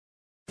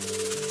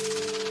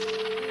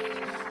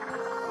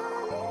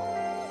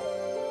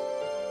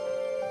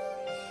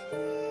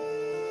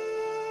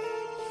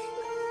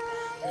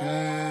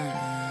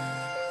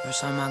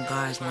Where's all my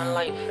guys, man?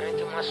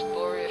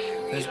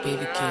 Where's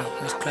Baby K?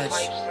 Where's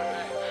Clutch?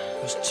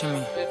 Where's Jimmy?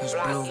 Where's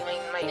Blue?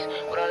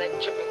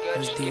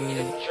 Where's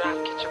D-Ray?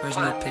 Where's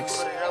No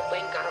Pics?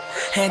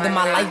 Handing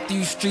my life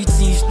through streets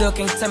and you still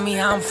can't tell me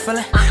how I'm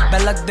feeling.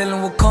 Bad luck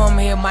dealing with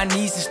karma, hit my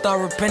knees and start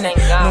repenting.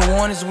 No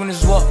warnings when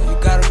it's walk, you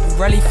gotta be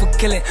ready for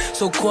killing.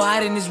 So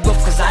quiet in this whip,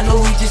 cause I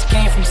know we just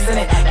came from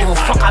sinning. Give a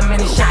fuck how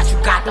many shots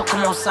you got, don't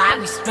come outside,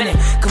 we spinning.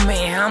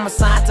 Committing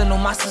homicides, I know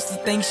my sister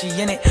thinks she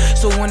in it.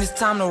 So when it's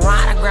time to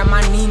ride, I grab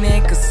my Nina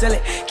and conceal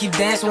it. Keep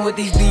dancing with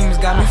these demons,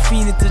 got me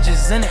feeling to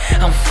just in it.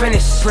 I'm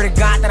finished, pray to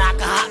God that I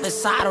can hop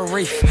inside a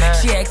reef.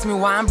 She asked me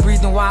why I'm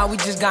breathing while we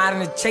just got in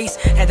the chase.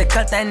 Had to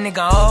cut that nigga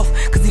off,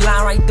 cause he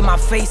lied right through my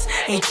face.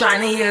 Ain't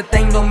trying to hear the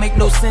thing, don't make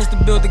no sense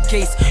to build a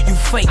case. You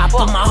fake, I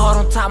put my heart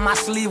on top of my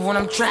sleeve when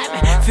I'm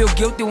trapping. Feel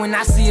guilty when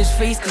I see his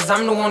face, cause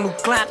I'm the one who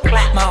clapped.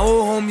 My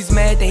old homies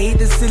mad, they hate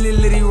the silly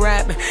litty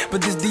rapping,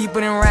 but this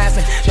deeper than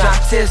rapping.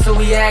 Drop tears so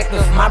we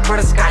active, my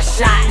brothers got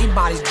shot, these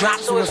bodies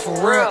dropped so it's for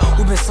real.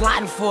 We been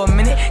sliding for a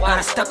minute, got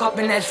us stuck up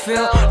in that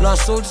field.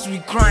 Lost soldiers, we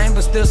crying,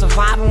 but still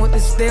surviving with the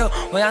steel.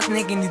 When y'all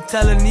thinking you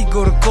telling me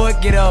go to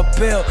court, get a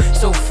appeal.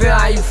 So feel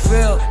how you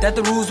feel, that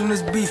the rules when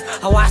it's beef.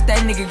 I watch that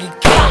nigga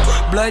get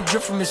killed, blood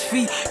drip from his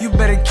feet. You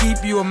better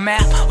keep you a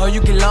map, or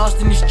you get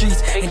lost in the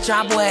streets. And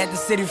Chapo had the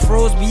city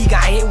froze, but he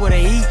got hit with a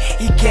heat.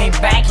 He came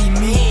back, he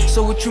me.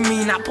 So what you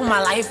mean? I put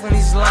my life on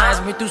these lines.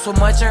 Been through so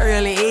much at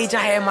early age,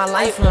 I had my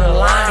life on the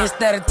line.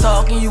 Instead of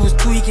talking, you was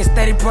tweaking,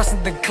 steady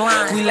pressing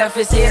decline. We left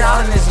his head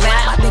all in his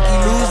lap, I think he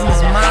losing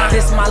his mind.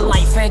 This my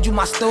life, and you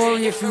my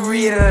story if you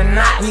read it or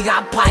not. We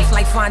got pipes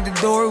like Finding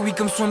Dory, we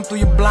come swim through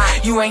your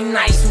block. You ain't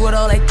nice with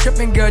all that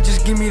tripping, girl,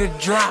 just give me the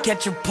drop.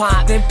 Catch your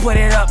pop, then put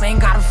it up,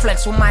 ain't gotta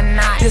flex with my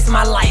knot. This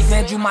my life,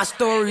 and you my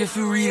story if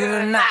you read it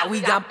or not.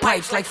 We got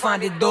pipes like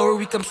Finding Dory,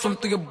 we come swim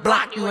through your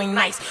block. You ain't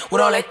nice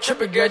with all that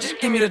tripping, girl, just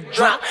give me the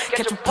drop.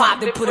 Catch your pop,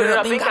 then put it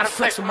up, ain't gotta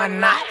flex with my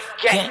knot.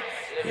 Gang,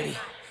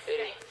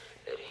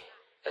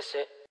 that's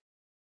it.